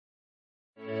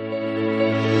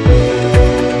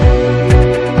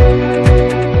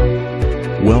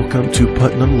to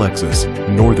Putnam Lexus,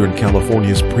 Northern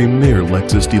California's premier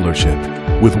Lexus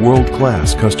dealership. With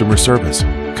world-class customer service,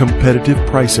 competitive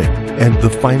pricing, and the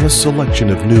finest selection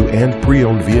of new and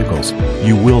pre-owned vehicles,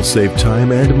 you will save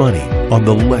time and money on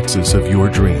the Lexus of your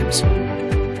dreams.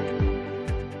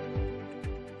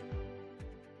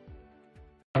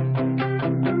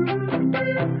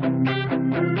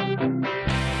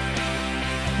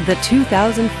 The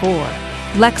 2004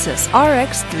 Lexus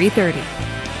RX 330,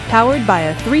 powered by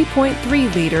a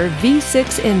 3.3-liter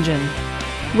V6 engine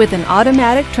with an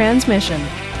automatic transmission.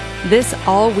 This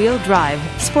all-wheel drive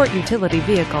sport utility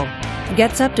vehicle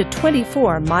gets up to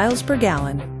 24 miles per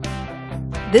gallon.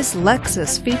 This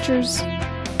Lexus features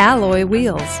alloy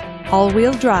wheels,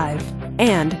 all-wheel drive,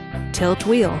 and tilt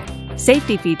wheel.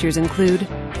 Safety features include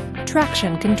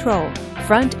traction control,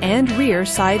 front and rear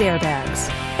side airbags,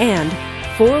 and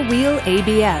four-wheel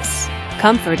ABS.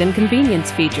 Comfort and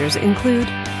convenience features include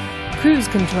cruise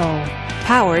control,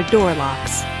 power door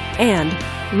locks, and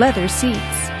leather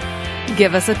seats.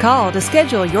 Give us a call to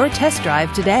schedule your test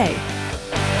drive today.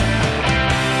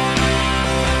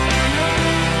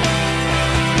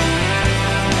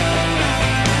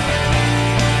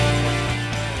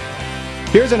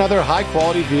 Here's another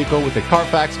high-quality vehicle with the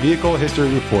Carfax Vehicle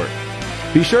History Report.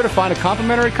 Be sure to find a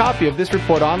complimentary copy of this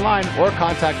report online or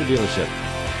contact the dealership.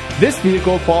 This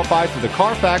vehicle qualifies for the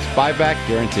Carfax buyback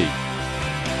guarantee.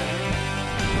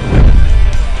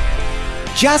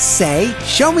 Just say,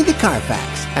 "Show me the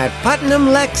Carfax" at Putnam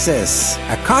Lexus,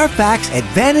 a Carfax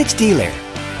Advantage dealer.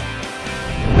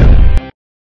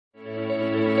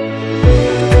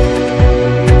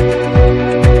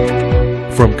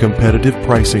 From competitive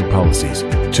pricing policies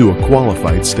to a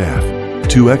qualified staff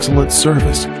to excellent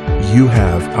service, you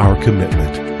have our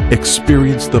commitment.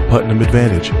 Experience the Putnam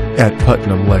Advantage at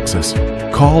Putnam Lexus.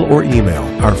 Call or email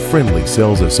our friendly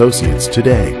sales associates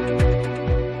today.